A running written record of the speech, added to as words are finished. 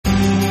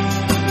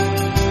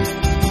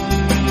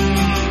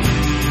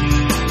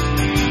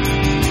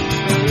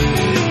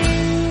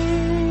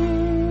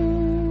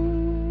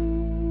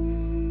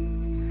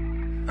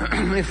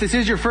If this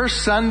is your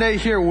first Sunday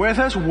here with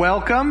us,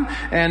 welcome,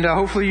 and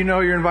hopefully you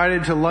know you're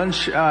invited to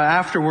lunch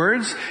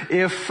afterwards.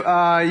 If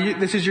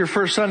this is your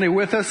first Sunday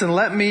with us, then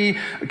let me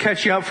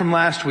catch you up from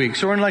last week.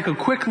 So we're in like a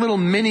quick little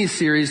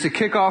mini-series to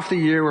kick off the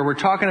year where we're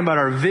talking about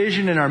our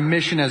vision and our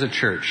mission as a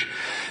church.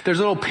 There's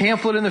a little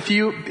pamphlet in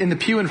the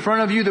pew in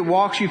front of you that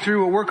walks you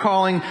through what we're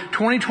calling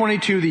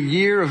 2022, the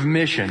year of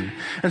mission.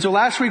 And so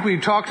last week we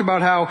talked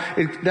about how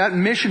that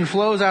mission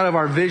flows out of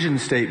our vision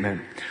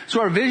statement.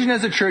 So our vision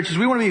as a church is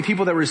we want to be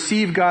people that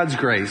receive God's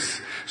grace.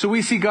 So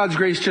we see God's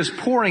grace just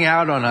pouring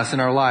out on us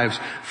in our lives,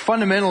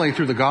 fundamentally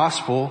through the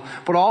gospel,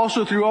 but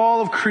also through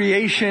all of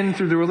creation,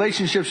 through the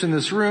relationships in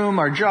this room,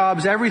 our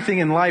jobs, everything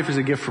in life is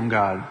a gift from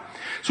God.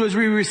 So as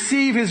we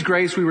receive His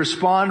grace, we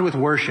respond with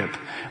worship.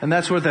 And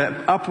that's with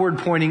that upward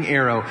pointing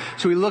arrow.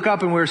 So we look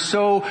up and we're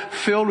so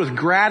filled with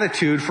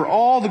gratitude for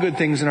all the good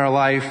things in our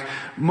life,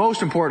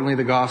 most importantly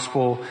the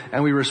gospel,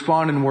 and we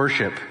respond in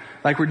worship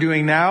like we're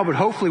doing now, but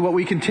hopefully what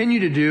we continue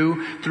to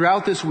do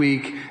throughout this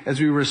week as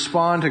we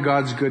respond to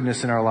God's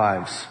goodness in our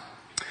lives.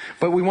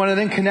 But we want to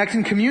then connect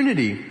in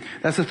community.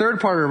 That's the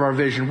third part of our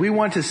vision. We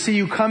want to see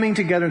you coming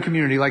together in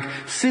community, like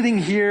sitting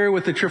here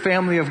with the true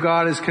family of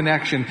God as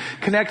connection,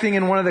 connecting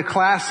in one of the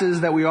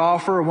classes that we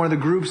offer or one of the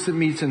groups that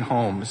meets in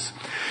homes.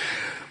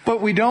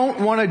 But we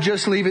don't want to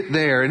just leave it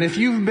there. And if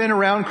you've been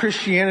around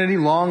Christianity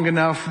long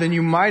enough, then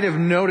you might have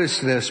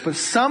noticed this. But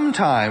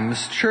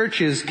sometimes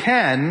churches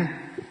can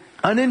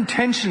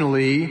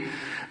unintentionally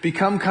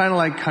become kind of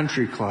like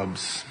country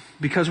clubs.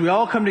 Because we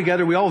all come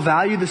together, we all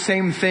value the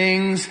same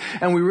things,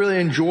 and we really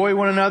enjoy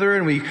one another,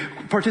 and we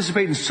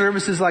participate in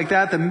services like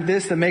that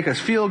make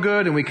us feel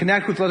good, and we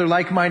connect with other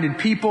like-minded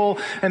people,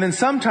 and then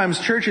sometimes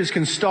churches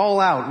can stall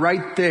out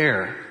right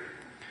there.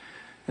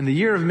 And the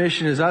year of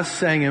mission is us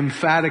saying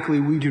emphatically,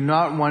 we do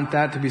not want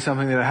that to be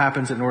something that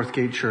happens at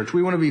Northgate Church.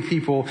 We want to be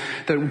people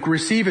that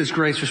receive His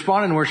grace,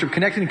 respond in worship,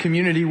 connect in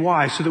community.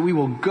 Why? So that we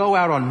will go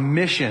out on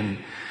mission.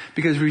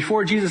 Because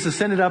before Jesus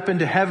ascended up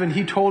into heaven,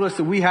 He told us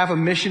that we have a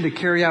mission to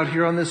carry out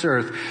here on this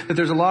earth. That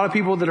there's a lot of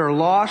people that are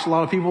lost, a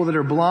lot of people that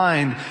are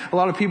blind, a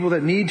lot of people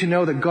that need to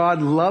know that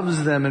God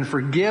loves them and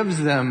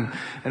forgives them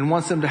and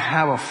wants them to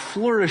have a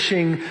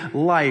flourishing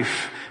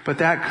life. But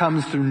that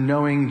comes through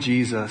knowing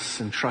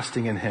Jesus and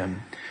trusting in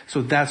Him.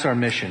 So that's our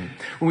mission.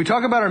 When we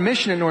talk about our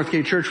mission at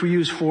Northgate Church, we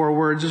use 4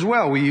 words as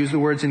well. We use the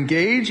words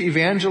engage,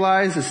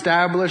 evangelize,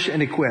 establish,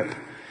 and equip.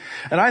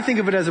 And I think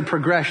of it as a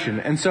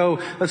progression. And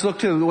so let's look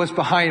to what's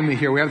behind me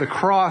here. We have the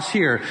cross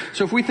here.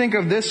 So if we think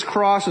of this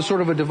cross as sort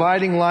of a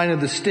dividing line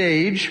of the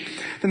stage,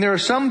 then there are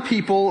some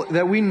people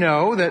that we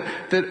know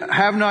that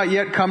have not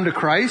yet come to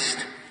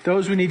Christ.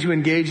 Those we need to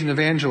engage and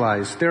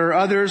evangelize. There are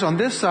others on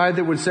this side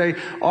that would say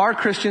are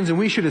Christians and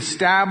we should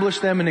establish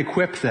them and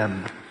equip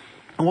them.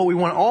 And what we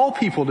want all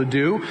people to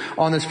do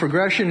on this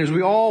progression is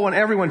we all want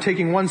everyone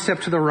taking one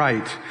step to the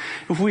right.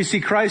 If we see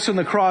Christ on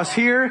the cross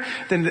here,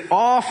 then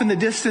off in the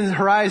distant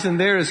horizon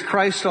there is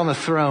Christ on the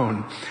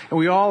throne. And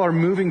we all are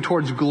moving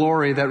towards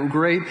glory, that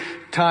great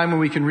time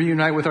when we can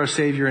reunite with our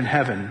Savior in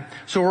heaven.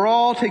 So we're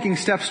all taking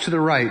steps to the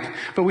right.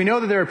 But we know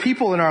that there are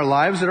people in our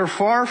lives that are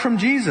far from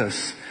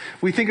Jesus.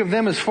 We think of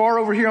them as far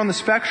over here on the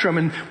spectrum.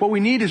 And what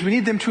we need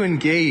them to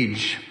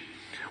engage.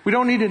 We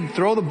don't need to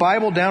throw the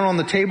Bible down on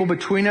the table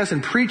between us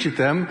and preach at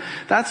them.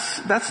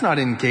 That's not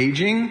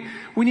engaging.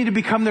 We need to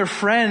become their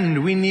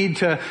friend. We need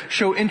to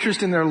show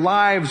interest in their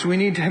lives. We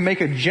need to make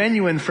a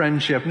genuine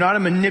friendship, not a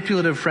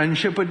manipulative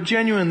friendship, but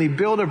genuinely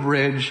build a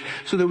bridge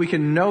so that we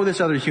can know this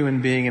other human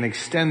being and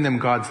extend them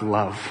God's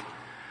love.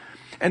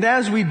 And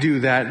as we do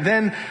that,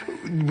 then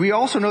we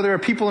also know there are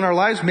people in our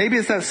lives, maybe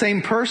it's that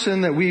same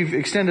person that we've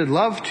extended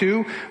love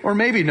to, or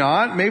maybe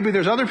not. Maybe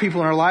there's other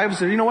people in our lives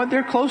that, you know what,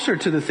 they're closer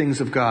to the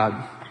things of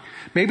God.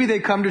 Maybe they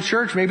come to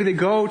church. Maybe they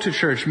go to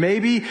church.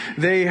 Maybe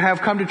they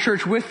have come to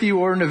church with you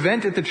or an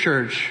event at the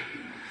church.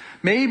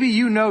 Maybe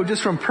you know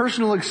just from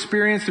personal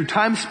experience through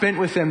time spent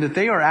with them that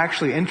they are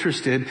actually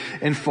interested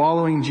in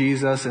following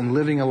Jesus and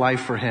living a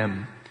life for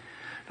Him.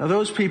 Now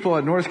those people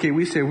at Northgate,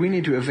 we say we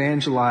need to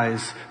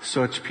evangelize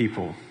such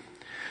people.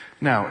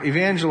 Now,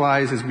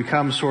 evangelize has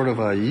become sort of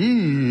a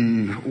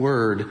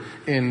word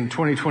in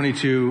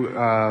 2022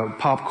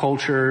 pop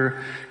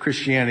culture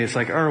Christianity. It's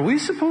like, are we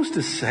supposed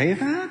to say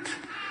that?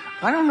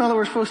 I don't know that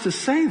we're supposed to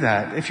say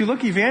that. If you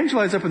look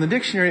evangelize up in the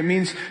dictionary, it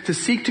means to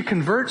seek to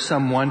convert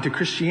someone to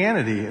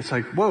Christianity. It's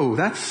like, whoa,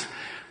 that's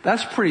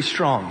pretty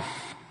strong.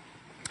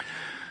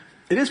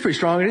 It is pretty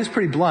strong. It is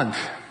pretty blunt.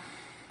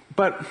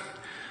 But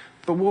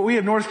what we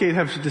at Northgate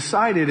have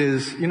decided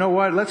is, you know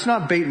what? Let's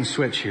not bait and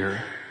switch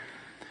here.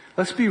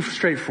 Let's be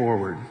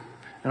straightforward.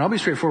 And I'll be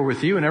straightforward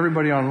with you and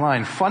everybody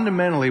online.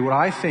 Fundamentally, what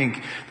I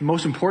think the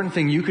most important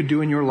thing you could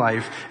do in your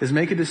life is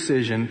make a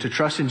decision to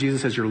trust in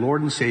Jesus as your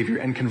Lord and Savior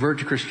and convert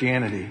to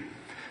Christianity.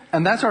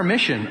 And that's our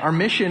mission. Our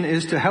mission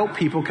is to help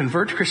people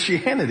convert to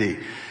Christianity.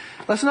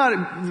 Let's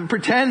not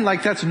pretend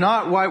like that's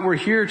not what we're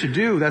here to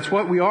do. That's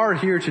what we are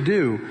here to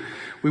do.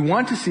 We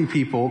want to see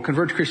people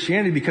convert to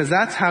Christianity because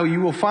that's how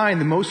you will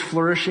find the most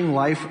flourishing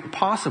life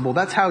possible.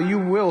 That's how you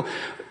will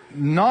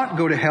not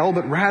go to hell,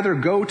 but rather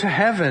go to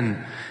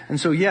heaven. And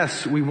so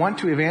yes, we want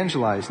to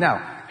evangelize.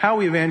 Now, how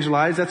we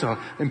evangelize, that's an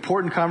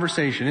important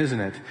conversation,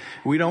 isn't it?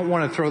 We don't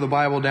want to throw the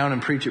Bible down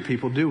and preach at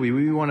people, do we?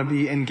 We want to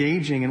be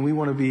engaging, and we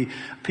want to be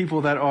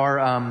people that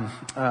are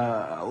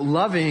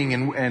loving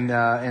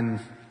and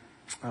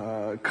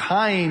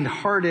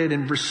kind-hearted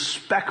and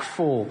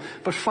respectful.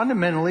 But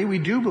fundamentally, we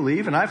do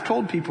believe, and I've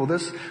told people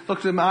this,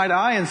 looked at them eye to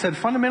eye and said,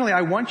 fundamentally,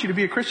 I want you to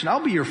be a Christian.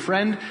 I'll be your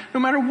friend no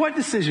matter what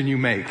decision you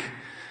make.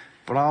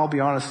 But I'll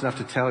be honest enough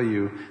to tell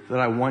you that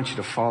I want you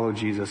to follow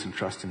Jesus and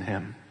trust in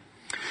Him.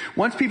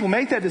 Once people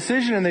make that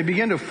decision and they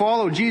begin to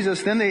follow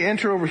Jesus, then they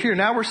enter over here.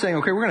 Now we're saying,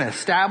 okay, we're going to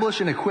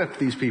establish and equip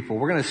these people.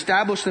 We're going to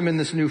establish them in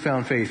this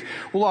newfound faith.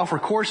 We'll offer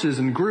courses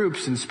and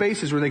groups and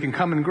spaces where they can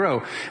come and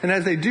grow. And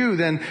as they do,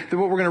 then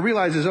what we're going to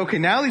realize is, okay,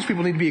 now these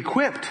people need to be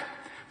equipped,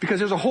 because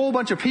there's a whole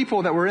bunch of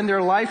people that were in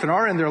their life and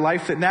are in their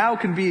life that now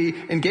can be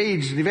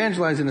engaged and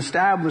evangelized and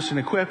established and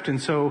equipped.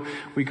 And so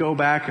we go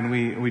back and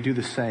we do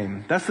the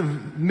same. That's the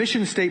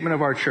mission statement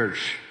of our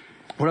church.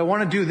 What I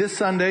want to do this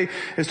Sunday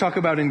is talk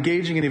about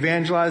engaging and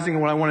evangelizing,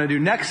 and what I want to do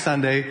next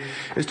Sunday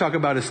is talk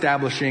about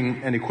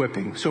establishing and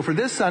equipping. So for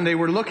this Sunday,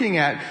 we're looking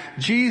at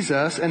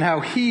Jesus and how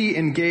He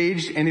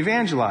engaged and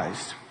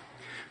evangelized,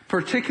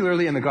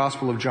 particularly in the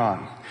Gospel of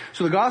John.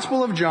 So the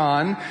Gospel of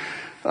John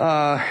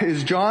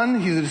is John.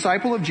 He's a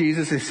disciple of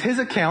Jesus. It's his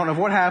account of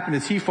what happened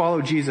as he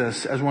followed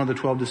Jesus as one of the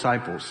 12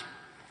 disciples.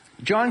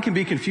 John can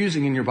be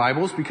confusing in your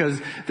Bibles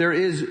because there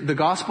is the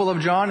Gospel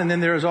of John, and then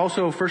there is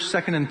also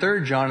 1st, 2nd, and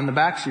 3rd John in the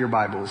backs of your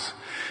Bibles.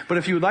 But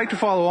if you would like to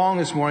follow along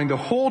this morning, the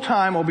whole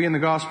time will be in the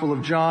Gospel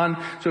of John.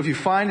 So if you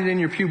find it in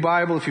your pew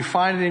Bible, if you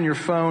find it in your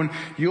phone,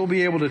 you'll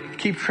be able to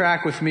keep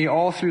track with me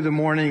all through the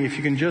morning if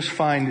you can just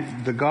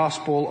find the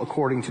Gospel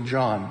according to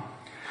John.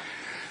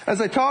 As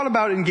I taught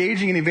about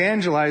engaging and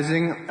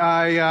evangelizing,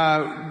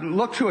 I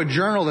look to a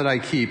journal that I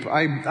keep.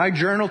 I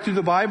journal through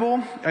the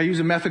Bible. I use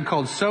a method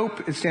called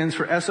SOAP. It stands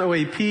for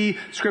SOAP,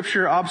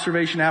 Scripture,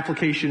 Observation,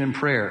 Application, and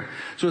Prayer.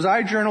 So as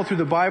I journal through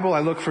the Bible, I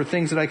look for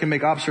things that I can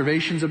make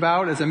observations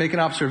about. As I make an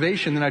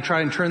observation, then I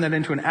try and turn that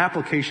into an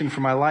application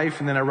for my life,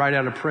 and then I write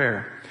out a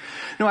prayer.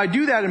 Now, I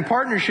do that in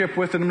partnership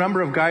with a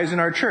number of guys in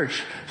our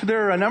church. So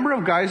there are a number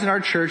of guys in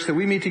our church that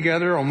we meet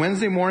together on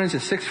Wednesday mornings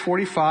at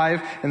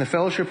 6:45 in the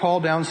fellowship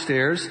hall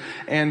downstairs.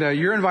 And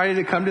you're invited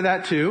to come to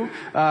that too.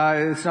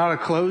 It's not a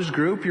closed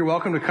group. You're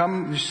welcome to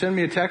come. Just send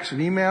me a text,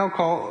 an email,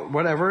 call,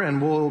 whatever,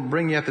 and we'll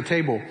bring you at the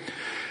table.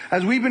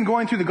 As we've been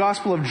going through the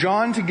Gospel of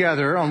John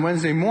together on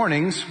Wednesday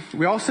mornings,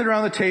 we all sit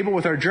around the table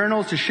with our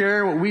journals to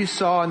share what we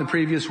saw in the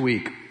previous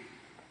week.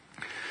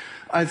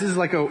 This is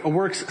like a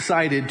works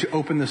cited to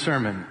open the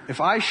sermon. If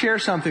I share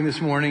something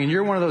this morning and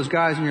you're one of those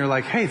guys and you're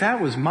like, hey,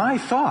 that was my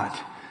thought.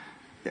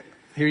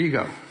 Here you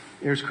go.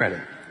 Here's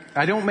credit.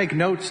 I don't make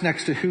notes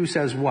next to who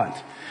says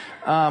what.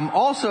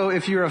 Also,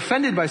 if you're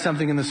offended by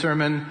something in the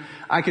sermon,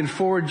 I can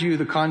forward you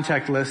the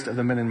contact list of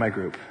the men in my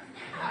group.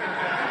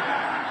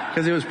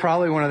 Because it was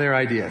probably one of their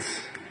ideas.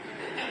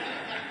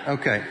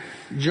 Okay.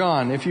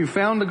 John, if you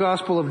found the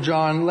Gospel of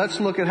John, let's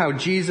look at how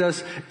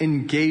Jesus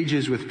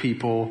engages with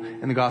people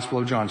in the Gospel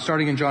of John,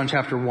 starting in John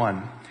chapter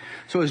 1.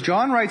 So as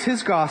John writes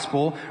his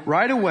Gospel,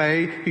 right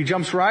away, he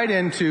jumps right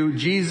into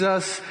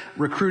Jesus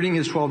recruiting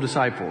his 12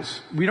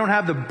 disciples. We don't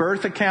have the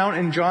birth account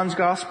in John's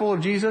Gospel of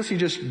Jesus. He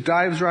just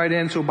dives right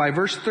in. So by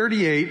verse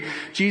 38,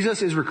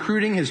 Jesus is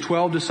recruiting his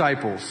 12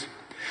 disciples.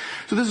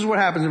 So this is what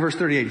happens in verse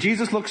 38.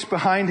 Jesus looks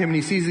behind him and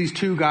he sees these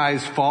two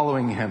guys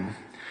following him.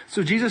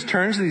 So Jesus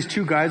turns to these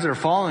two guys that are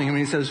following him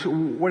and he says,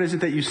 what is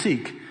it that you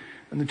seek?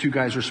 And the two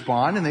guys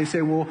respond and they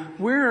say, well,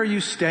 where are you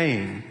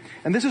staying?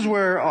 And this is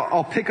where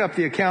I'll pick up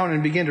the account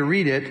and begin to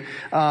read it.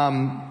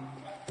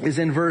 Is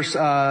in verse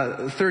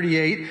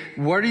 38.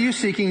 What are you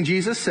seeking?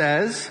 Jesus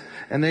says.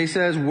 And they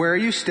says, where are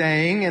you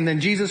staying? And then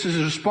Jesus'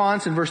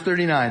 response in verse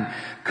 39.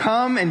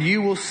 Come and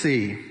you will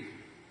see.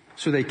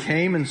 So they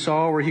came and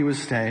saw where he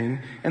was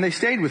staying. And they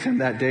stayed with him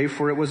that day,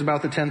 for it was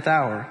about the 10th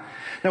hour.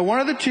 Now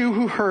one of the two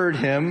who heard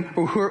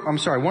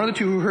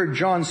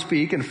John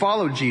speak and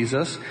followed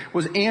Jesus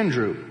was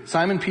Andrew,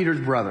 Simon Peter's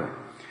brother.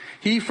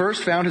 He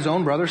first found his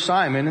own brother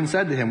Simon and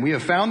said to him, we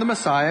have found the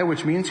Messiah,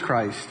 which means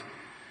Christ.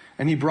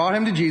 And he brought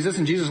him to Jesus,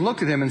 and Jesus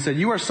looked at him and said,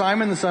 you are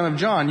Simon the son of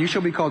John. You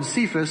shall be called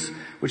Cephas,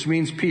 which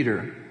means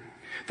Peter.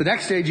 The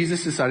next day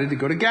Jesus decided to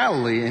go to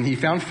Galilee, and he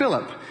found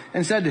Philip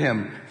and said to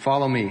him,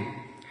 follow me.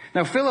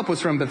 Now Philip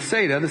was from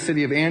Bethsaida, the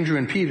city of Andrew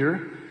and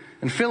Peter.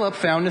 And Philip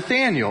found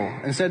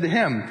Nathanael and said to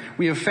him,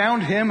 we have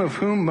found him of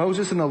whom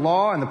Moses and the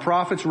law and the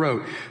prophets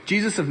wrote,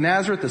 Jesus of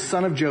Nazareth, the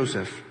son of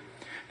Joseph.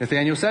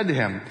 Nathanael said to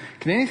him,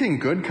 can anything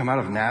good come out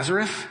of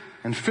Nazareth?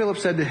 And Philip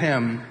said to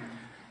him,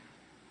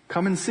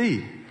 come and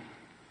see.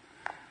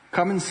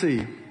 Come and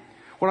see.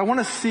 What I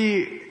want to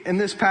see in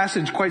this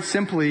passage, quite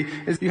simply,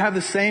 is you have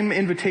the same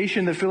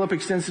invitation that Philip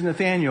extends to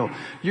Nathanael.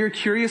 You're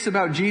curious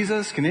about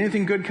Jesus? Can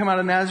anything good come out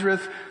of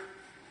Nazareth?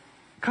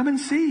 Come and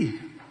see.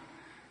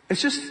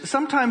 It's just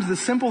sometimes the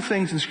simple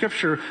things in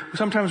Scripture,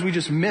 sometimes we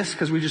just miss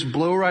because we just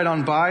blow right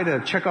on by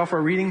to check off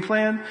our reading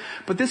plan.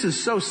 But this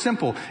is so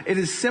simple. It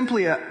is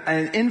simply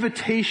an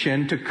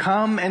invitation to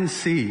come and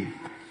see.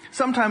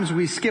 Sometimes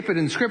we skip it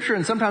in Scripture,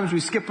 and sometimes we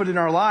skip it in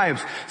our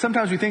lives.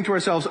 Sometimes we think to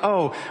ourselves,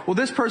 oh, well,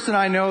 this person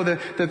I know that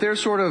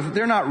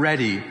they're not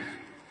ready.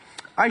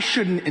 I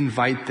shouldn't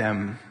invite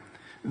them.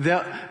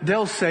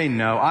 They'll say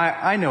no.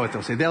 I know what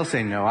they'll say. They'll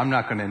say no. I'm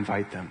not going to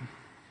invite them.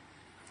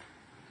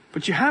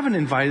 But you haven't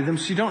invited them,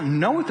 so you don't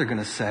know what they're going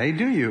to say,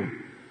 do you?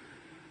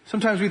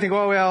 Sometimes we think,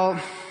 oh, well,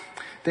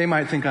 they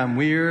might think I'm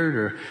weird,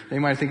 or they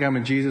might think I'm a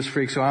Jesus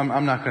freak, so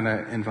I'm not going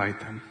to invite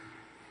them.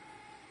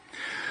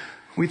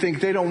 We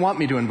think they don't want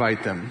me to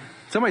invite them.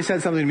 Somebody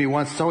said something to me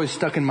once, it's always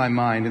stuck in my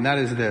mind, and that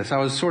is this. I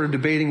was sort of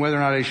debating whether or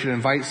not I should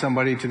invite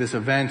somebody to this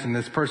event, and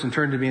this person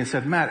turned to me and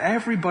said, Matt,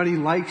 everybody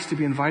likes to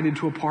be invited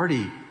to a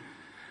party.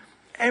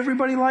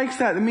 Everybody likes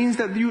that. It means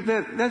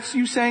that's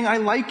you saying, I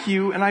like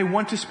you and I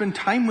want to spend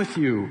time with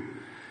you.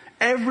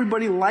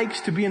 Everybody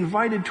likes to be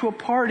invited to a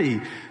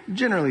party.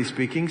 Generally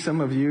speaking, some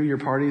of you, your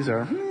parties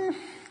are,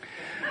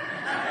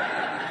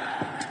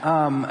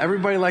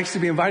 everybody likes to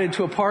be invited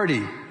to a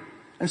party.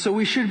 And so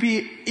we should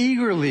be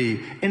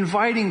eagerly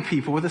inviting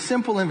people with a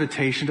simple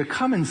invitation to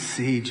come and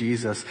see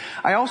Jesus.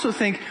 I also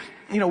think,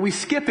 we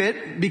skip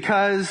it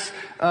because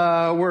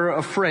we're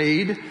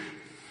afraid.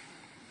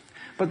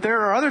 But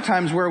there are other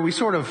times where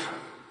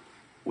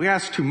we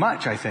ask too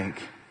much, I think.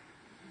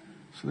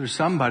 So there's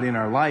somebody in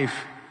our life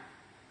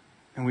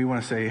and we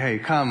want to say, hey,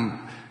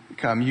 come,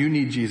 you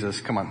need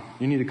Jesus. Come on.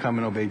 You need to come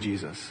and obey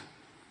Jesus.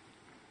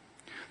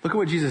 Look at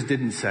what Jesus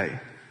didn't say.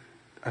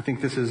 I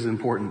think this is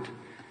important.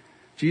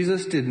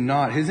 Jesus did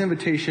not, his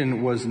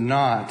invitation was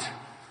not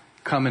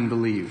come and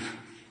believe.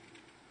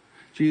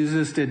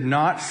 Jesus did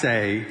not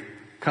say,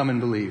 come and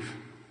believe.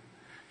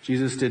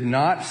 Jesus did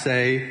not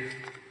say,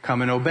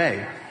 come and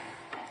obey.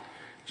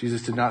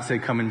 Jesus did not say,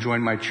 come and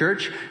join my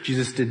church.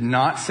 Jesus did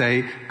not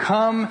say,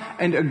 come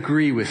and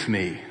agree with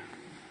me.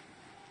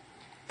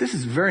 This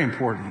is very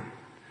important.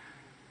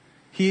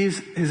 His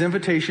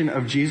invitation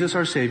of Jesus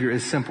our Savior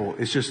is simple.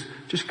 It's just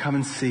come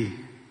and see.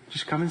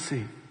 Just come and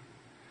see.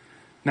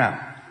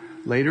 Now,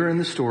 later in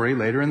the story,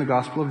 later in the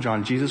Gospel of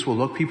John, Jesus will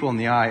look people in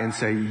the eye and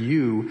say,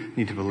 you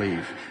need to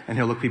believe. And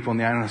he'll look people in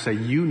the eye and he'll say,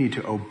 you need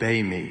to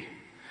obey me.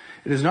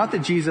 It is not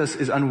that Jesus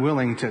is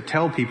unwilling to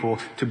tell people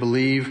to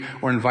believe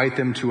or invite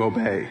them to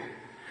obey.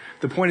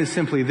 The point is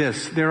simply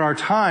this. There are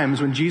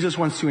times when Jesus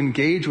wants to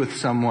engage with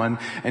someone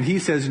and he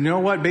says, you know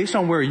what, based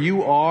on where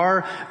you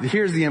are,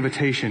 here's the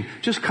invitation.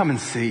 Just come and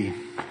see.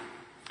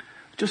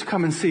 Just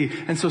come and see.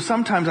 And so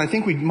sometimes I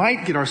think we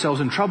might get ourselves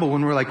in trouble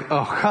when we're like,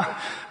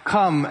 oh,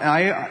 come,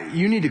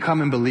 you need to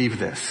come and believe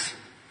this.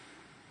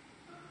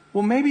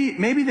 Well,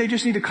 maybe they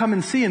just need to come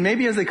and see, and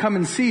maybe as they come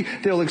and see,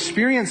 they'll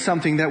experience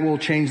something that will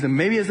change them.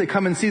 Maybe as they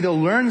come and see, they'll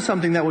learn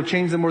something that will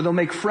change them, or they'll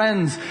make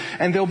friends,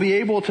 and they'll be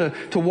able to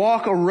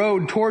walk a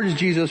road towards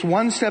Jesus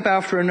one step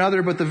after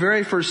another, but the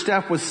very first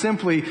step was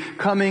simply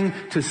coming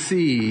to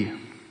see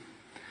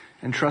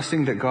and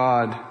trusting that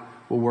God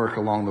will work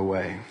along the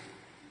way.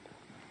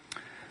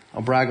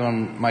 I'll brag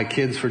on my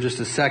kids for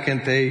just a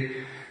second. They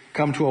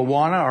come to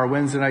Awana, our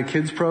Wednesday night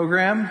kids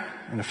program.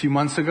 And a few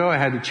months ago, I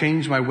had to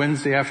change my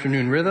Wednesday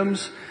afternoon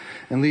rhythms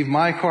and leave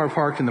my car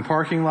parked in the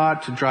parking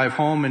lot to drive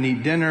home and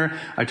eat dinner.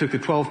 I took the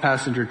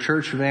 12-passenger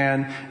church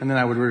van, and then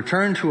I would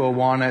return to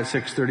Awana at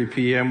 6:30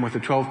 p.m. with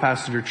a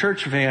 12-passenger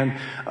church van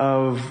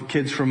of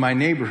kids from my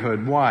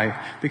neighborhood. Why?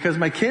 Because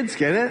my kids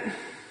get it.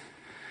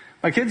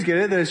 My kids get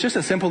it that it's just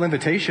a simple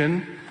invitation.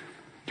 Do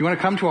you want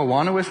to come to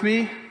Awana with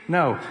me?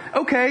 No.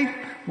 Okay.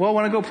 Well,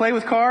 want to go play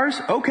with cars?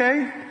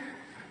 Okay.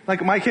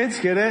 Like, my kids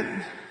get it.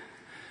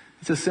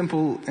 It's a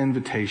simple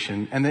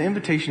invitation, and the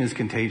invitation is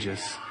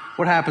contagious.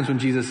 What happens when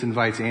Jesus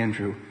invites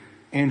Andrew?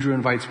 Andrew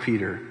invites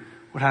Peter.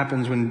 What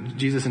happens when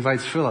Jesus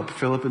invites Philip?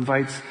 Philip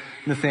invites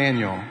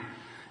Nathaniel.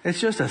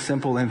 It's just a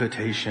simple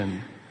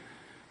invitation.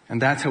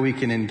 And that's how we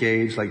can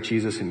engage like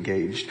Jesus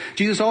engaged.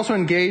 Jesus also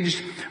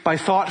engaged by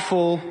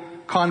thoughtful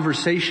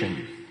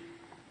conversation.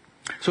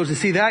 So to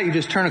see that, you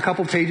just turn a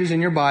couple pages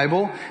in your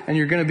Bible, and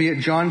you're going to be at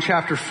John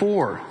chapter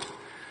 4.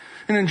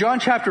 And in John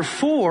chapter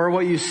 4,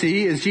 what you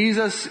see is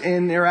Jesus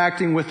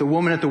interacting with the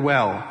woman at the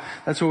well.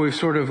 That's what we've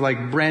sort of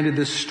like branded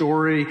this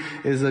story,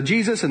 is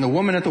Jesus and the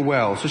woman at the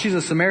well. So she's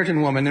a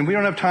Samaritan woman, and we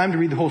don't have time to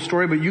read the whole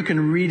story, but you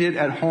can read it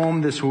at home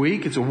this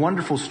week. It's a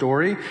wonderful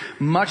story,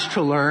 much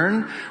to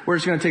learn. We're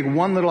just going to take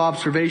one little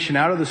observation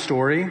out of the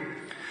story.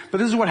 But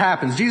this is what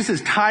happens.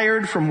 Jesus is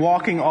tired from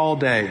walking all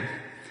day.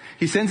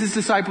 He sends his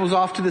disciples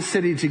off to the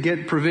city to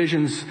get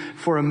provisions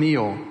for a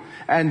meal.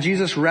 And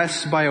Jesus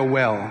rests by a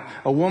well.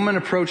 A woman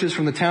approaches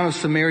from the town of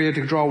Samaria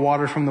to draw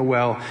water from the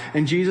well.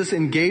 And Jesus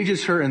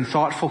engages her in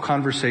thoughtful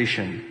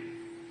conversation.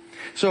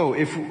 So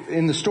if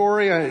in the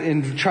story,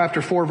 in chapter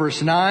 4,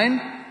 verse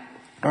 9,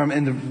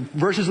 in the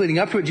verses leading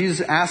up to it,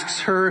 Jesus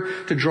asks her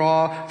to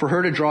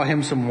draw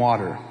him some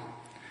water.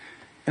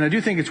 And I do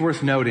think it's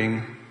worth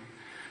noting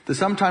that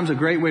sometimes a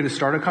great way to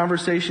start a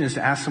conversation is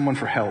to ask someone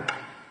for help.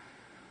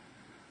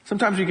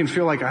 Sometimes we can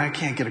feel like, I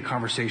can't get a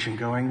conversation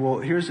going. Well,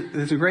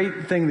 there's a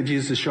great thing that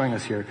Jesus is showing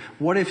us here.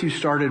 What if you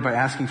started by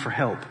asking for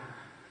help?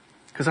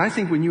 Because I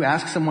think when you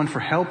ask someone for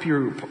help,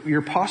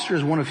 your posture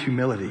is one of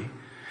humility.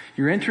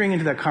 You're entering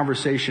into that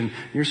conversation,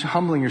 you're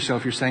humbling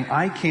yourself, you're saying,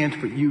 I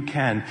can't, but you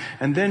can.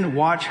 And then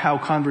watch how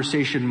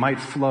conversation might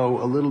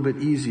flow a little bit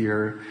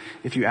easier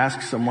if you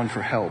ask someone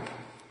for help.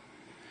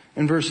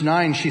 In verse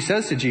 9, she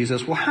says to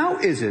Jesus, well, how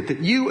is it that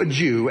you, a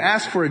Jew,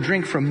 ask for a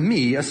drink from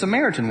me, a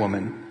Samaritan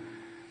woman?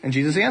 And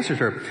Jesus answered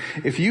her,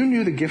 if you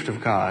knew the gift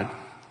of God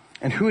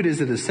and who it is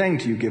that is saying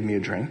to you, give me a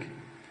drink,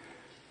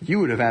 you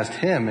would have asked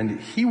him and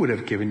he would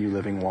have given you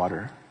living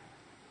water.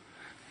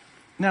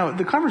 Now,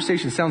 the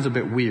conversation sounds a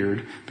bit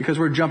weird because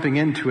we're jumping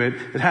into it.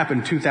 It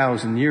happened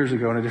 2,000 years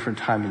ago in a different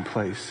time and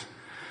place.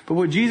 But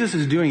what Jesus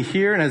is doing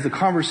here, and as the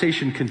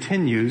conversation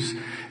continues,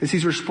 is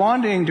he's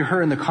responding to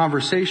her in the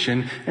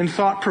conversation in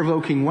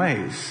thought-provoking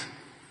ways.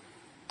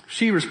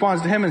 She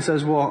responds to him and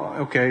says, well,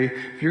 okay,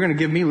 if you're going to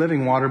give me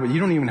living water, but you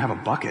don't even have a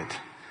bucket,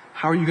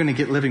 how are you going to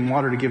get living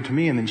water to give to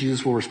me? And then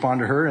Jesus will respond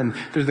to her. And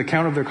there's the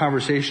account of their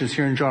conversations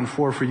here in John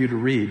 4 for you to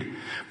read.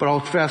 But I'll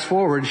fast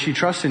forward. She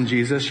trusts in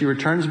Jesus. She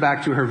returns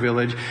back to her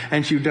village.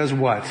 And she does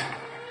what?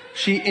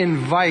 She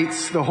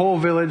invites the whole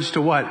village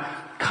to what?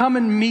 Come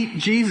and meet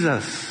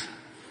Jesus.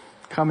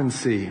 Come and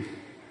see.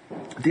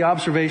 The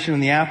observation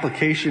and the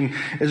application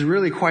is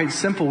really quite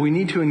simple. We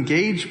need to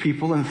engage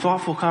people in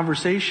thoughtful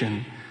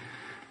conversation.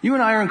 You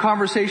and I are in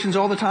conversations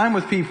all the time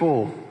with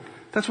people.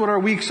 That's what our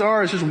weeks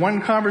are. It's just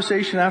one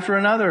conversation after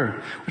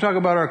another. We talk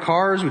about our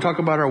cars. We talk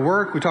about our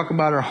work. We talk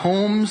about our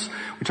homes.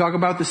 We talk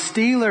about the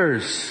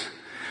Steelers.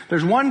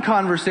 There's one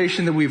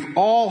conversation that we've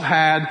all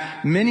had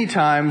many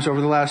times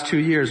over the last 2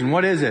 years. And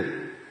what is it?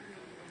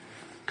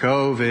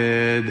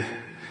 COVID.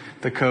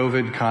 The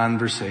COVID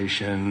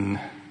conversation.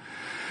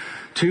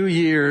 2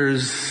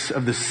 years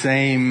of the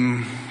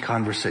same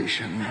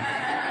conversation.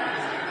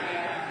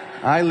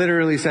 I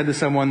literally said to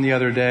someone the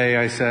other day,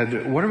 I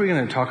said, what are we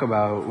going to talk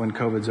about when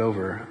COVID's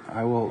over?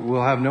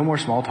 We'll have no more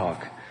small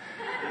talk.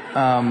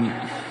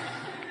 How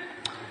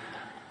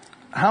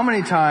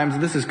many times,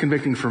 this is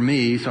convicting for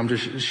me, so I'm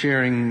just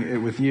sharing it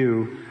with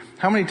you.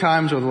 How many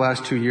times over the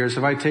last 2 years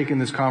have I taken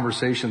this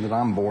conversation that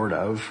I'm bored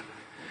of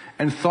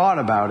and thought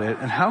about it,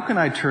 and how can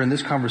I turn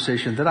this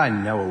conversation that I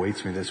know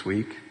awaits me this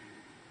week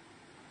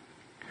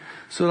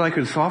so that I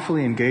could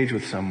thoughtfully engage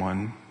with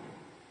someone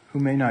who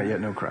may not yet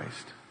know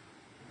Christ?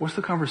 What's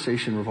the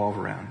conversation revolve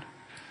around?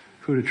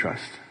 Who to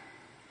trust?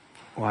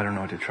 Well, I don't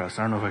know what to trust.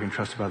 I don't know if I can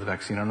trust about the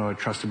vaccine. I don't know what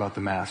to trust about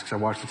the masks. I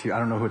watch the TV. I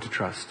don't know who to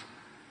trust.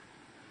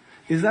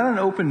 Is that an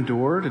open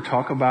door to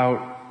talk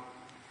about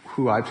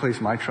who I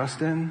place my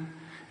trust in?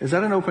 Is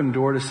that an open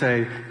door to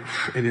say,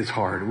 it is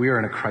hard. We are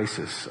in a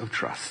crisis of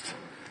trust.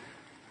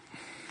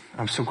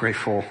 I'm so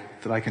grateful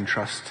that I can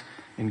trust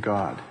in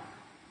God.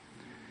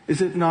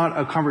 Is it not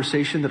a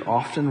conversation that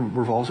often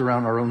revolves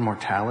around our own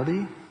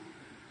mortality?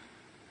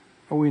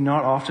 Are we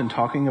not often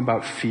talking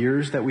about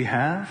fears that we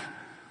have?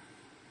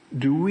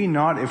 Do we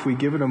not, if we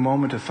give it a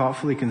moment to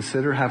thoughtfully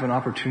consider, have an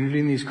opportunity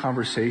in these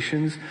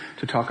conversations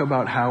to talk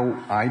about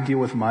how I deal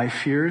with my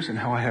fears and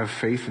how I have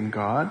faith in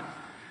God?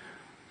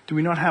 Do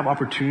we not have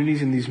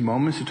opportunities in these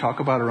moments to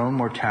talk about our own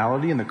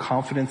mortality and the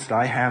confidence that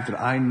I have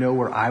that I know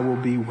where I will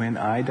be when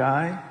I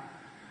die?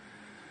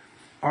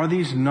 Are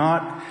these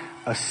not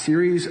a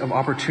series of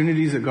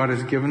opportunities that God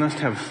has given us to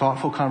have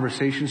thoughtful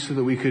conversations so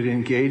that we could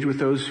engage with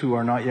those who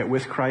are not yet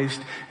with Christ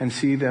and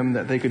see them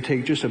that they could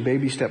take just a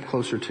baby step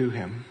closer to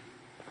Him?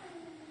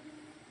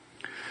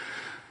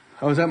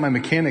 I was at my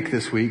mechanic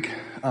this week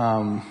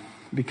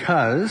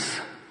because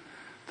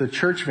the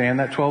church van,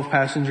 that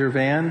 12-passenger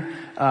van,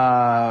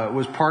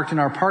 was parked in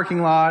our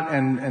parking lot,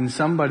 and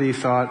somebody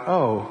thought,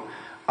 oh,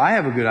 I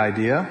have a good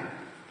idea.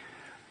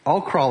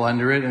 I'll crawl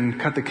under it and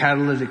cut the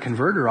catalytic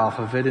converter off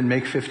of it and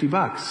make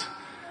 $50.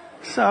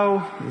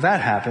 So that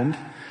happened.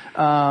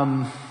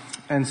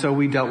 And so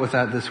we dealt with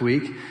that this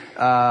week.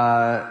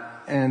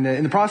 And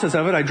in the process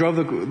of it, I drove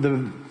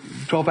the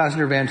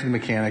 12-passenger van to the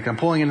mechanic. I'm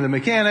pulling into the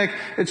mechanic.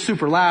 It's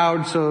super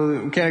loud. So the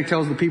mechanic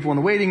tells the people in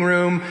the waiting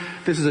room,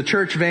 this is a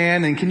church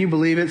van. And can you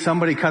believe it?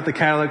 Somebody cut the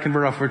catalytic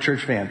converter off of a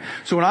church van.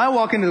 So when I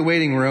walk into the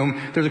waiting room,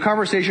 there's a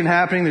conversation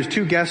happening. There's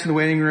two guests in the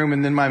waiting room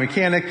and then my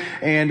mechanic.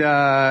 And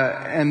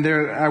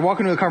I walk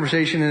into the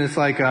conversation and it's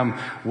like,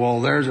 well,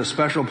 there's a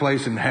special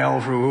place in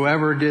hell for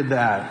whoever did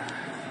that.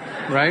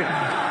 Right?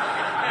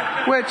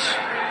 Which,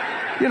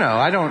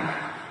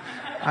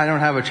 I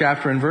don't have a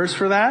chapter and verse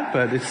for that,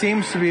 but it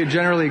seems to be a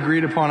generally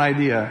agreed upon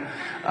idea.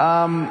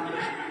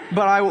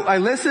 But I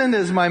listened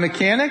as my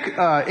mechanic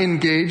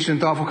engaged in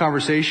thoughtful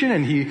conversation,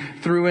 and he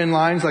threw in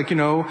lines like,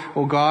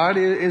 well, God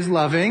is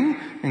loving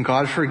and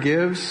God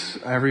forgives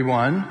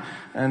everyone.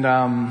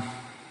 And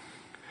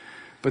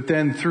but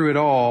then through it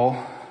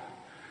all,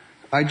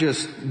 I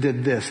just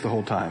did this the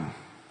whole time.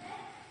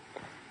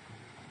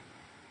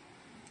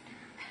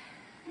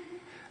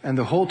 And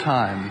the whole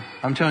time,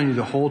 I'm telling you,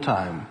 the whole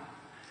time,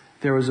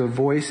 there was a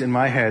voice in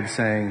my head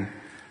saying,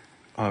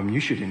 you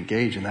should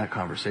engage in that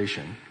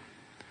conversation.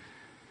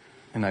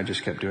 And I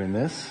just kept doing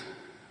this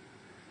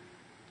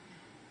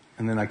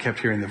And then I kept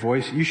hearing the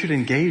voice, you should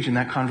engage in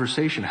that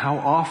conversation. How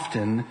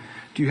often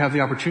do you have the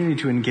opportunity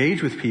to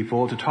engage with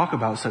people to talk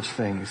about such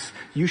things?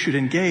 You should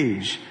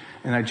engage.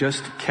 And I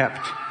just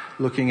kept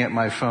looking at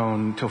my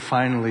phone till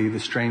finally the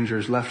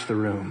strangers left the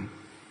room.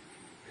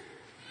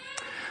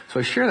 So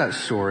I share that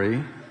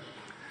story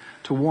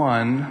to,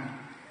 one,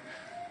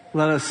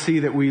 let us see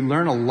that we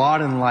learn a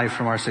lot in life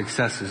from our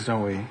successes,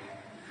 don't we?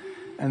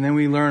 And then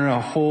we learn a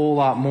whole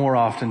lot more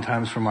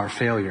oftentimes from our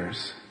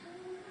failures.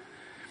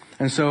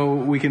 And so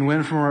we can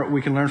learn from our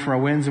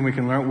wins, and we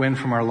can learn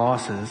from our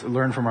losses.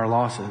 And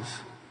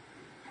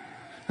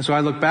so I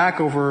look back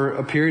over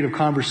a period of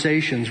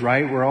conversations,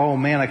 right, where, oh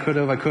man, I could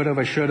have,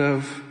 I should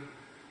have.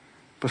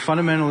 But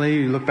fundamentally,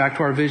 you look back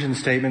to our vision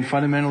statement,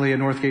 fundamentally at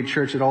Northgate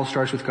Church, it all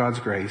starts with God's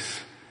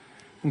grace.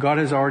 And God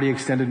has already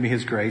extended me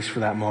His grace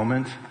for that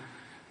moment.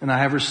 And I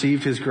have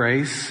received His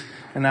grace.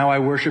 And now I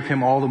worship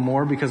Him all the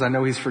more because I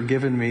know He's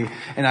forgiven me.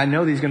 And I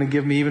know that He's going to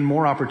give me even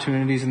more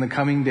opportunities in the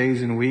coming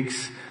days and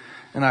weeks.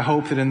 And I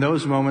hope that in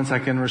those moments I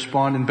can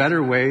respond in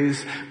better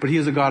ways. But He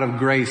is a God of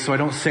grace. So I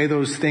don't say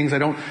those things. I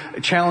don't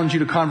challenge you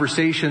to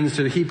conversations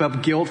to heap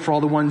up guilt for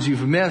all the ones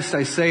you've missed.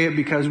 I say it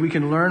because we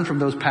can learn from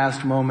those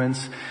past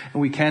moments.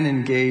 And we can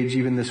engage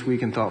even this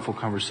week in thoughtful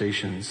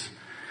conversations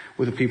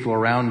with the people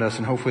around us.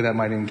 And hopefully that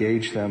might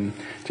engage them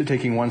to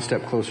taking one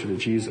step closer to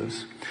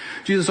Jesus.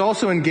 Jesus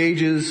also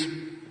engages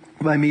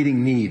by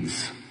meeting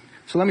needs.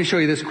 So let me show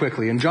you this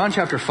quickly. In John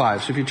chapter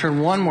 5, so if you turn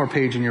one more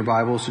page in your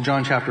Bibles to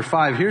John chapter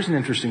 5, here's an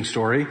interesting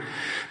story.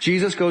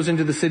 Jesus goes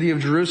into the city of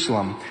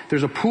Jerusalem.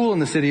 There's a pool in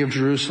the city of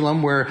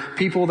Jerusalem where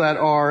people that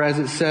are, as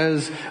it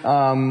says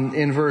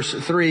in verse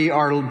 3,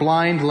 are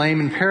blind, lame,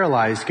 and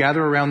paralyzed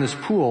gather around this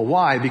pool.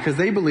 Why? Because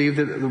they believe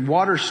that the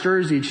water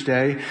stirs each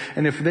day,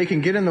 and if they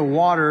can get in the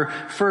water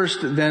first,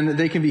 then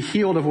they can be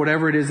healed of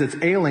whatever it is that's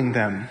ailing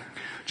them.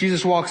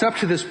 Jesus walks up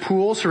to this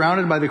pool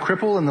surrounded by the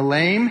cripple and the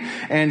lame,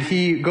 and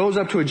He goes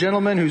up to a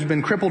gentleman who's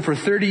been crippled for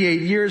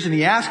 38 years, and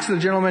He asks the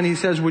gentleman, He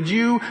says, would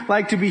you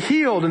like to be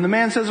healed? And the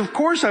man says, of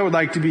course I would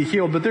like to be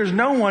healed, but there's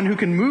no one who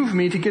can move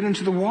me to get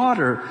into the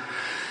water.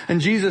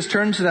 And Jesus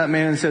turns to that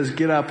man and says,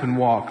 get up and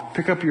walk.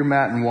 Pick up your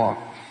mat and walk.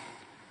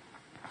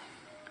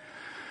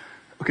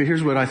 Okay,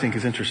 here's what I think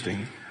is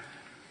interesting.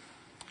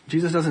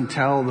 Jesus doesn't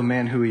tell the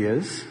man who he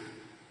is.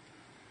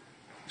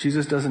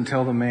 Jesus doesn't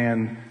tell the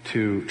man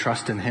to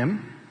trust in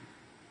Him.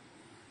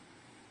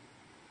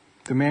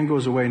 The man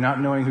goes away not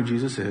knowing who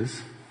Jesus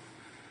is.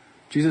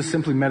 Jesus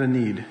simply met a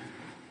need.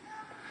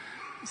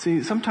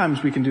 See,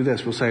 sometimes we can do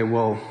this. We'll say,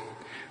 well,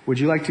 would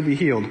you like to be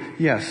healed?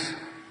 Yes.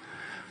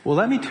 Well,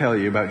 let me tell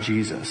you about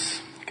Jesus.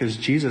 Because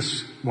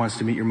Jesus wants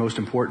to meet your most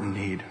important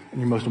need.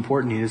 And your most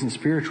important need isn't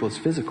spiritual, it's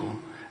physical.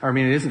 It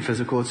isn't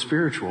physical, it's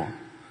spiritual.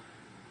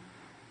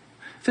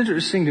 It's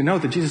interesting to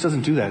note that Jesus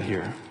doesn't do that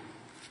here.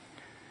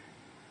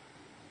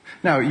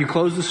 Now, you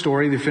close the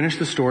story, they finish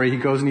the story, He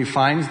goes and He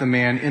finds the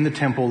man in the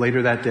temple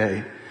later that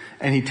day.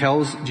 And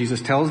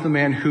Jesus tells the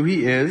man who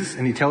he is,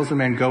 and He tells the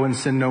man, go and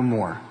sin no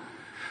more.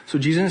 So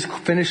Jesus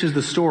finishes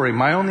the story.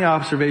 My only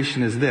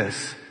observation is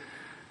this.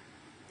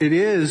 It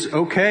is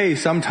okay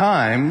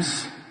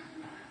sometimes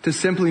to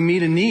simply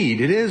meet a need.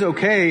 It is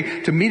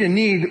okay to meet a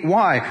need.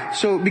 Why?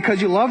 So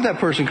because you love that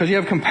person, because you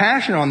have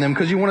compassion on them,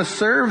 because you want to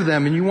serve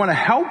them and you want to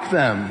help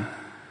them.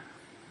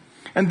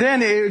 And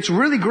then it's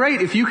really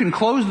great if you can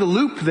close the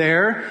loop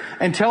there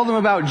and tell them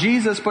about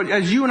Jesus, but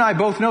as you and I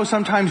both know,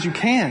 sometimes you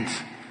can't.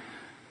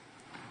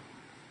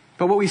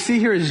 But what we see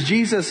here is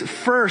Jesus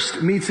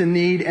first meets a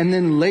need, and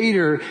then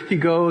later He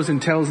goes and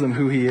tells them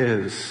who He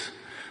is.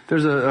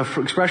 There's a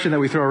expression that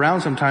we throw around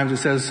sometimes. It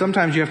says,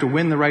 sometimes you have to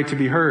win the right to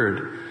be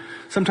heard.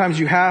 Sometimes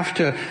you have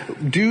to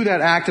do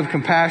that act of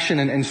compassion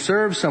and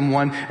serve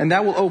someone, and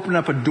that will open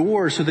up a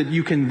door so that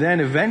you can then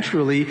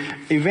eventually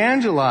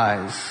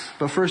evangelize.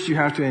 But first you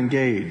have to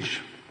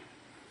engage.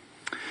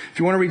 If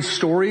you want to read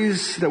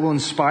stories that will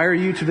inspire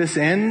you to this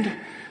end,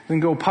 then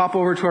go pop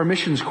over to our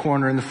missions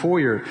corner in the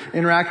foyer.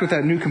 Interact with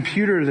that new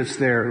computer that's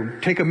there.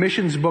 Take a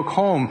missions book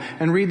home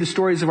and read the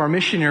stories of our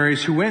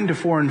missionaries who went into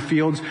foreign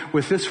fields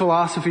with this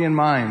philosophy in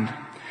mind.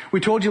 We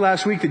told you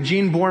last week that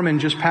Gene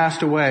Borman just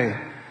passed away.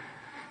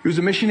 He was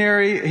a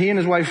missionary. He and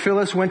his wife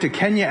Phyllis went to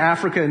Kenya,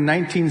 Africa in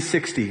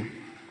 1960.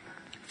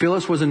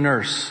 Phyllis was a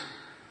nurse.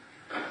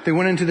 They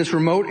went into this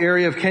remote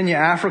area of Kenya,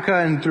 Africa,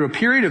 and through a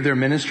period of their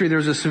ministry, there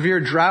was a severe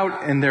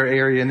drought in their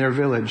area, in their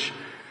village.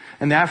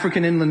 And the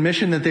African Inland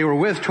Mission that they were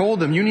with told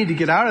them, you need to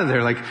get out of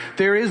there.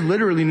 There is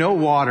literally no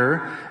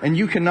water, and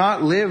you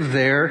cannot live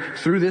there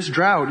through this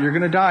drought. You're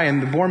going to die.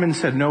 And the Bormans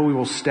said, no, we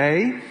will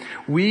stay.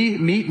 We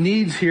meet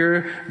needs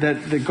here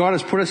that God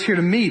has put us here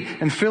to meet.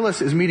 And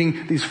Phyllis is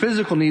meeting these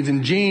physical needs,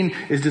 and Gene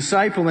is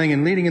discipling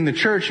and leading in the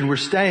church, and we're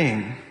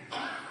staying.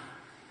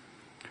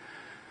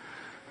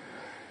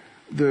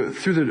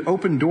 Through the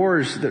open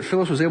doors that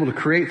Phyllis was able to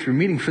create through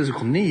meeting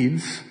physical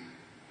needs,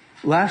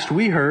 last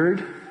we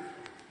heard,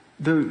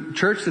 the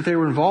church that they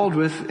were involved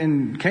with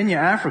in Kenya,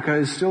 Africa,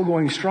 is still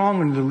going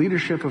strong under the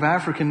leadership of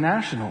African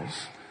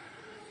nationals.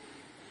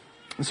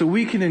 And so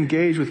we can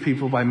engage with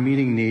people by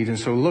meeting needs, and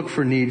so look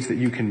for needs that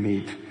you can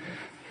meet.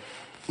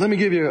 let me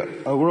give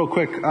you a real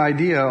quick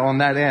idea on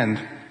that end.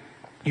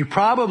 You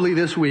probably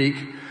this week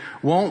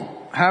won't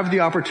have the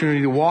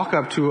opportunity to walk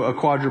up to a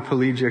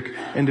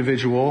quadriplegic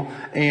individual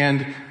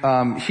and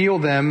heal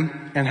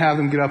them and have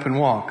them get up and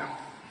walk.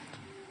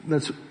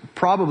 That's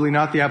probably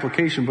not the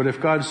application, but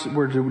if God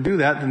were to do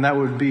that, then that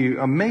would be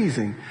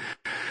amazing.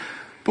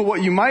 But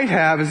what you might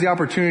have is the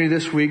opportunity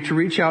this week to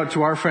reach out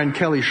to our friend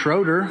Kelly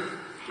Schroeder,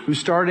 who's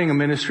starting a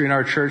ministry in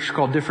our church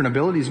called Different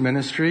Abilities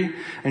Ministry,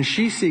 and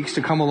she seeks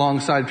to come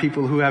alongside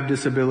people who have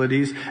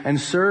disabilities and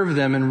serve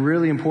them in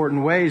really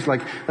important ways,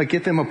 like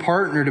get them a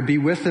partner to be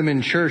with them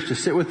in church, to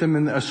sit with them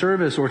in a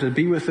service, or to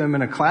be with them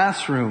in a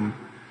classroom.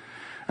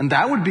 And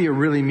that would be a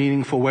really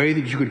meaningful way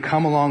that you could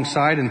come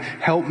alongside and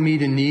help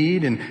meet a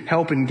need and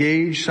help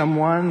engage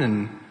someone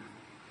and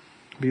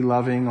be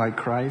loving like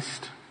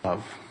Christ.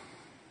 Love.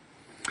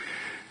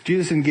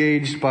 Jesus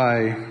engaged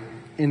by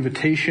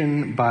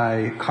invitation,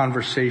 by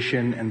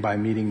conversation, and by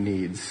meeting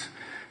needs.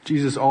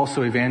 Jesus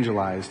also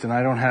evangelized, and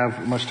I don't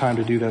have much time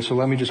to do that, so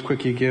let me just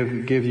quickly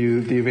give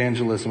you the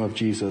evangelism of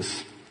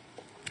Jesus.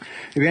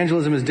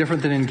 Evangelism is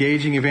different than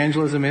engaging.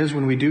 Evangelism is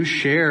when we do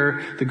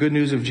share the good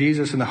news of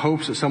Jesus in the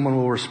hopes that someone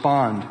will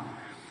respond.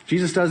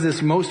 Jesus does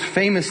this most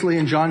famously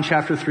in John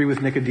chapter 3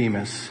 with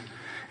Nicodemus.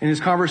 In his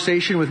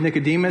conversation with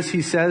Nicodemus,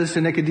 he says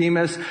to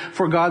Nicodemus,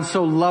 "For God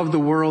so loved the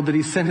world that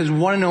he sent his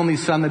one and only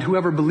Son, that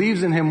whoever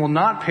believes in him will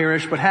not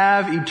perish but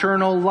have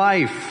eternal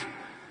life."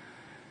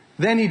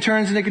 Then he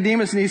turns to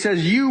Nicodemus and he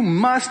says, "You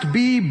must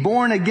be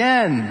born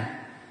again."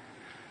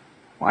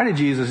 Why did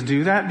Jesus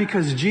do that?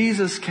 Because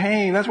Jesus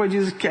came. That's why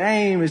Jesus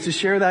came, is to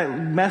share that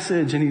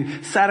message. And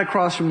he sat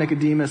across from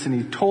Nicodemus and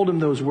he told him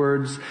those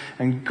words.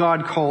 And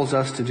God calls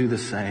us to do the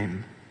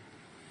same.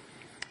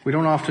 We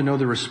don't often know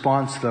the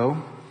response,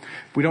 though.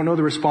 We don't know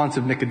the response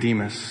of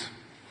Nicodemus.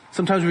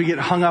 Sometimes we get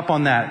hung up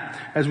on that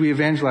as we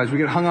evangelize. We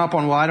get hung up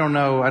on, well, I don't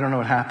know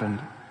what happened.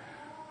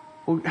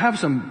 Well, have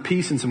some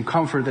peace and some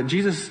comfort that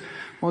Jesus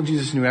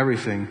knew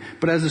everything.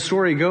 But as the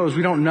story goes,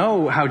 we don't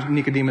know how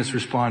Nicodemus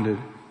responded.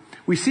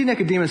 We see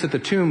Nicodemus at the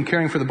tomb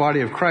caring for the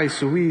body of Christ,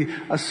 so we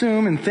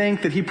assume and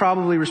think that he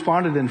probably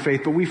responded in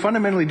faith, but we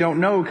fundamentally don't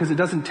know because it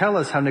doesn't tell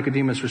us how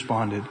Nicodemus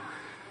responded.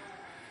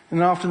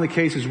 And often the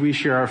case is we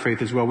share our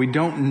faith as well. We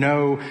don't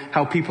know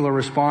how people are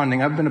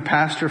responding. I've been a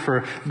pastor for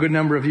a good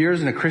number of years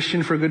and a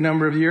Christian for a good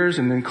number of years.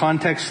 And in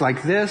contexts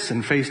like this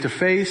and face to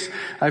face,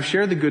 I've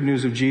shared the good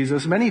news of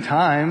Jesus many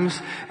times.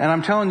 And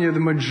I'm telling you, the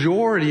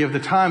majority of the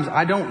times,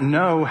 I don't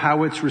know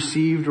how it's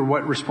received or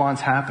what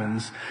response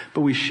happens,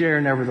 but we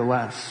share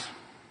nevertheless.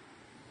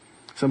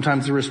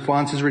 Sometimes the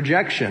response is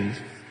rejection.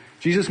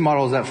 Jesus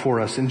models that for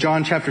us. In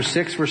John chapter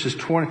 6, verses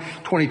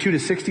 22 to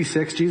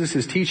 66, Jesus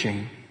is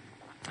teaching.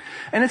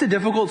 And it's a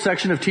difficult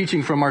section of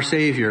teaching from our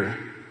Savior.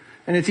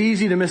 And it's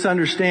easy to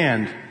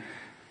misunderstand.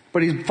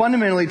 But he's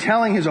fundamentally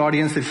telling his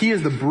audience that he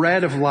is the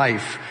bread of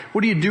life.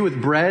 What do you do with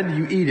bread?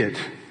 You eat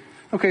it.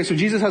 Okay, so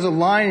Jesus has a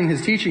line in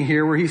his teaching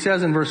here where he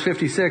says in verse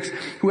 56,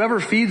 "Whoever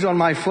feeds on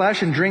my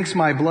flesh and drinks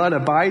my blood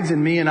abides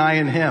in me and I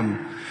in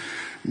him."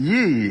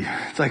 Yee.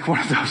 It's like one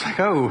of those, like,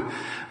 oh,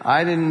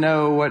 I didn't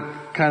know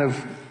what kind of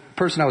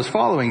person I was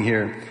following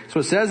here.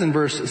 So it says in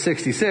verse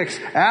 66,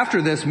 "After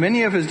this,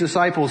 many of his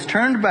disciples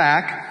turned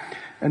back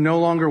and no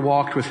longer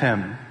walked with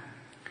him."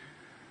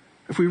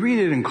 If we read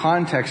it in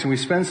context and we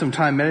spend some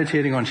time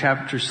meditating on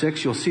chapter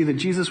 6, you'll see that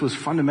Jesus was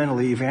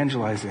fundamentally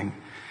evangelizing.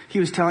 He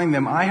was telling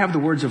them, I have the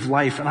words of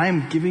life and I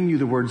am giving you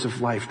the words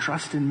of life.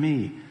 Trust in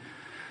me.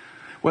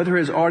 Whether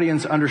his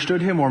audience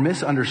understood him or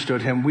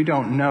misunderstood him, we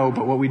don't know,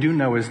 but what we do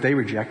know is they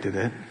rejected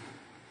it.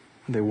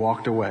 They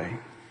walked away.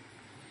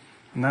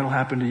 And that'll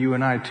happen to you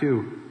and I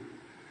too.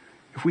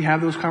 If we have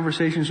those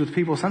conversations with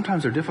people,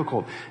 sometimes they're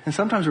difficult and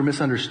sometimes we're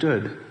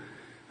misunderstood.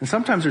 And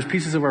sometimes there's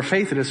pieces of our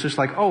faith that it's just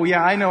like, oh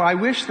yeah, I know, I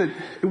wish that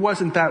it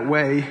wasn't that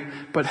way,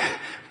 but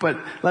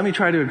let me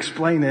try to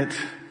explain it.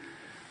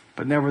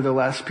 But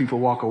nevertheless, people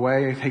walk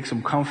away. Take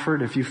some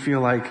comfort if you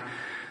feel like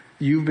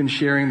you've been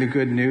sharing the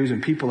good news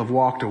and people have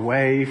walked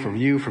away from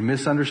you for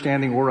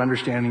misunderstanding or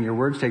understanding your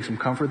words. Take some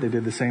comfort. They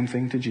did the same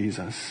thing to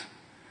Jesus.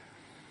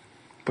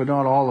 But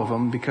not all of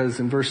them, because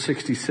in verse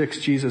 66,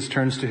 Jesus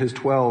turns to his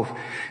 12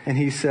 and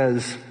he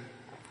says,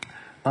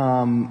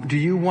 do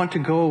you want to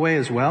go away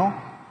as well?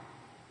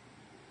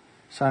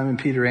 Simon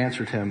Peter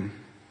answered him,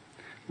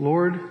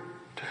 Lord,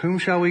 to whom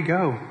shall we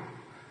go?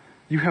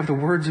 You have the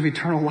words of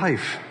eternal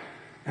life,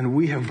 and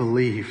we have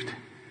believed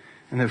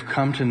and have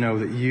come to know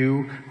that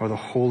you are the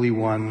Holy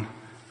One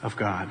of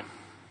God.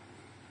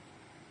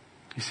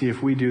 You see,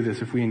 if we do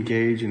this, if we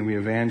engage and we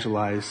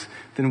evangelize,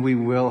 then we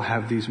will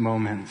have these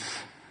moments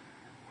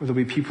where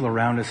there'll be people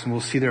around us and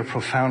we'll see their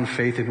profound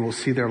faith and we'll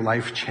see their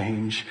life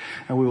change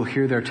and we will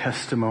hear their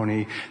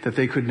testimony that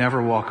they could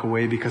never walk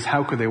away, because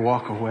how could they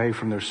walk away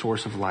from their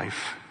source of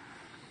life?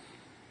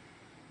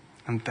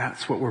 And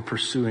that's what we're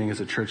pursuing as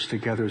a church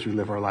together as we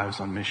live our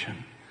lives on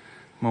mission.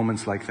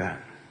 Moments like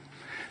that.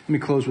 Let me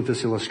close with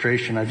this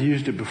illustration. I've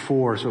used it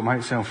before, so it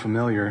might sound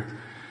familiar.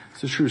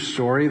 It's a true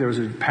story. There was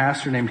a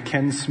pastor named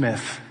Ken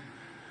Smith.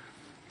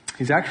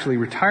 He's actually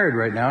retired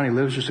right now and he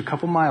lives just a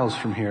couple miles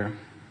from here.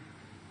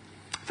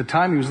 At the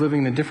time, he was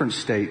living in a different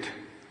state.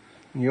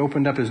 He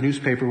opened up his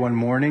newspaper one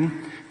morning,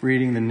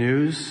 reading the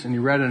news, and he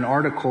read an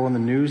article in the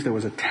news that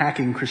was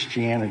attacking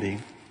Christianity.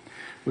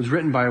 It was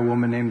written by a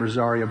woman named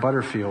Rosaria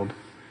Butterfield.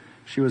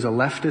 She was a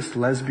leftist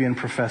lesbian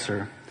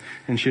professor,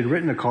 and she had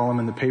written a column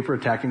in the paper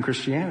attacking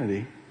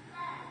Christianity.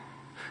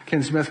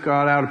 Ken Smith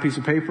got out a piece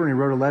of paper and he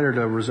wrote a letter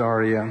to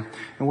Rosaria.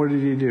 And what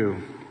did he do?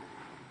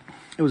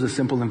 It was a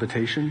simple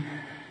invitation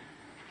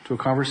to a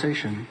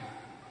conversation.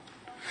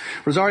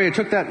 Rosaria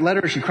took that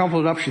letter, she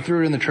crumpled it up, she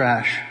threw it in the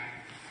trash.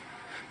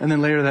 And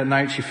then later that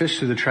night, she fished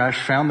through the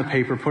trash, found the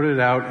paper, put it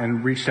out,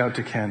 and reached out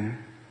to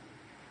Ken.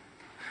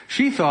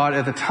 She thought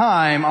at the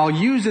time, I'll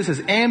use this as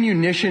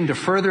ammunition to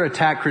further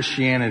attack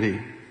Christianity.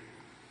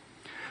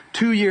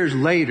 2 years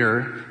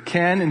later,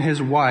 Ken and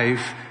his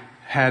wife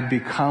had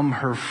become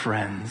her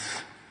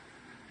friends.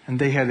 And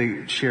they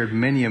had shared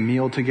many a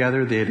meal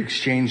together, they had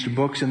exchanged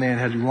books, and they had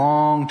had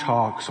long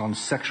talks on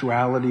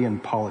sexuality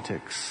and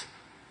politics.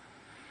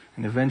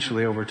 And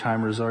eventually, over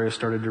time, Rosaria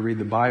started to read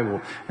the Bible.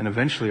 And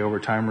eventually, over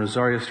time,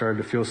 Rosaria started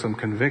to feel some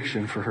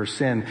conviction for her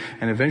sin.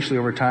 And eventually,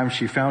 over time,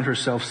 she found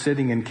herself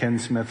sitting in Ken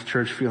Smith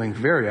Church feeling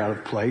very out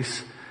of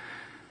place.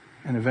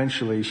 And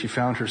eventually, she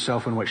found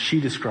herself in what she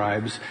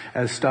describes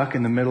as stuck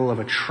in the middle of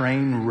a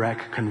train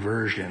wreck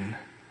conversion,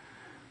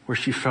 where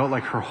she felt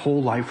like her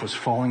whole life was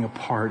falling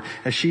apart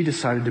as she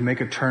decided to make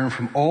a turn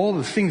from all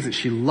the things that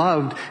she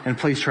loved and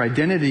placed her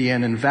identity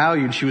in and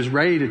valued. She was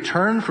ready to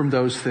turn from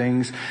those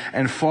things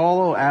and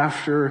follow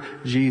after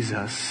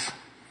Jesus.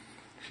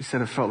 She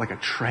said it felt like a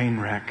train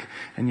wreck,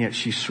 and yet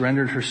she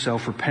surrendered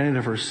herself, repented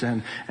of her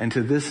sin, and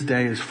to this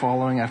day is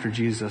following after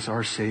Jesus,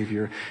 our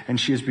Savior. And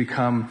she has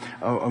become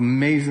an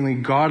amazingly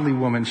godly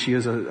woman. She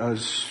is a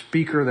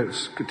speaker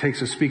that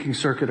takes a speaking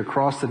circuit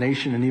across the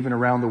nation and even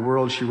around the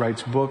world. She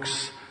writes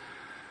books.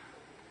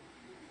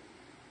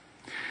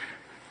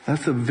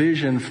 That's the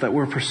vision that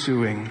we're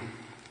pursuing,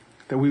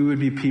 that we would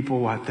be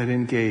people that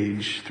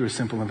engage through a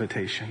simple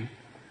invitation,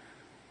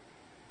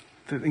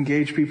 that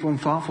engage people in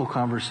thoughtful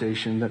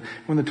conversation, that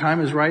when the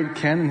time is right,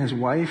 Ken and his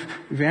wife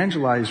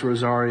evangelized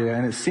Rosaria,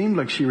 and it seemed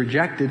like she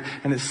rejected,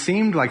 and it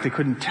seemed like they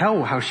couldn't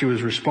tell how she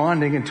was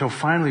responding until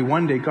finally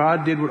one day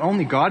God did what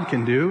only God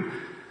can do,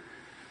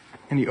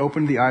 and he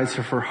opened the eyes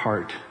of her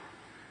heart,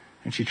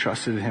 and she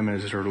trusted him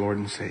as her Lord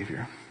and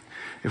Savior.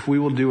 If we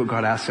will do what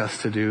God asks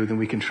us to do, then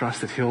we can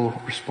trust that he'll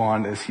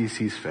respond as he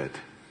sees fit.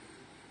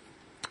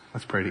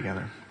 Let's pray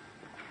together.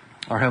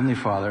 Our Heavenly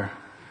Father,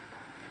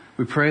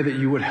 we pray that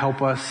you would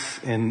help us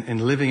in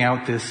living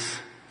out this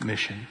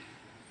mission.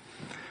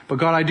 But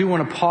God, I do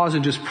want to pause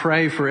and just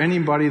pray for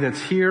anybody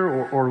that's here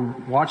or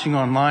watching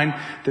online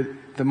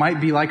that might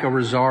be like a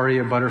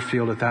Rosaria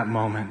Butterfield at that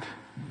moment.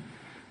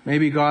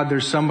 Maybe, God,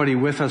 there's somebody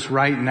with us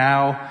right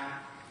now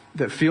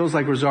that feels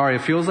like Rosaria,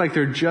 feels like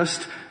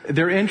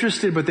they're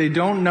interested, but they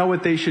don't know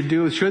what they should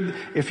do.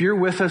 If you're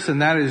with us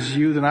and that is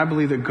you, then I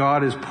believe that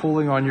God is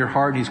pulling on your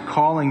heart. He's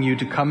calling you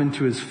to come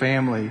into his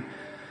family.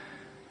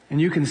 And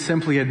you can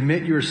simply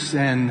admit your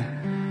sin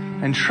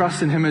and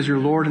trust in him as your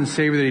Lord and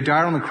Savior, that he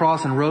died on the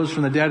cross and rose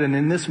from the dead, and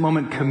in this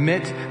moment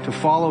commit to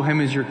follow him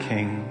as your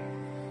King.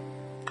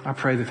 I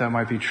pray that that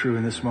might be true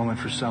in this moment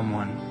for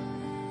someone.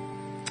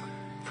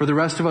 For the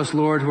rest of us,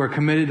 Lord, who are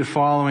committed to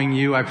following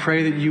you, I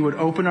pray that you would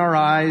open our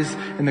eyes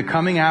in the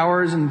coming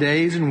hours and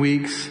days and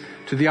weeks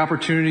to the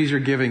opportunities you're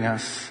giving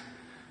us.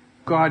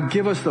 God,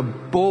 give us the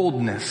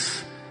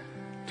boldness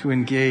to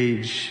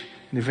engage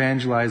and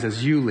evangelize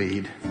as you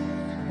lead.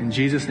 In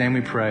Jesus' name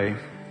we pray.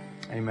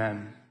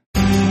 Amen.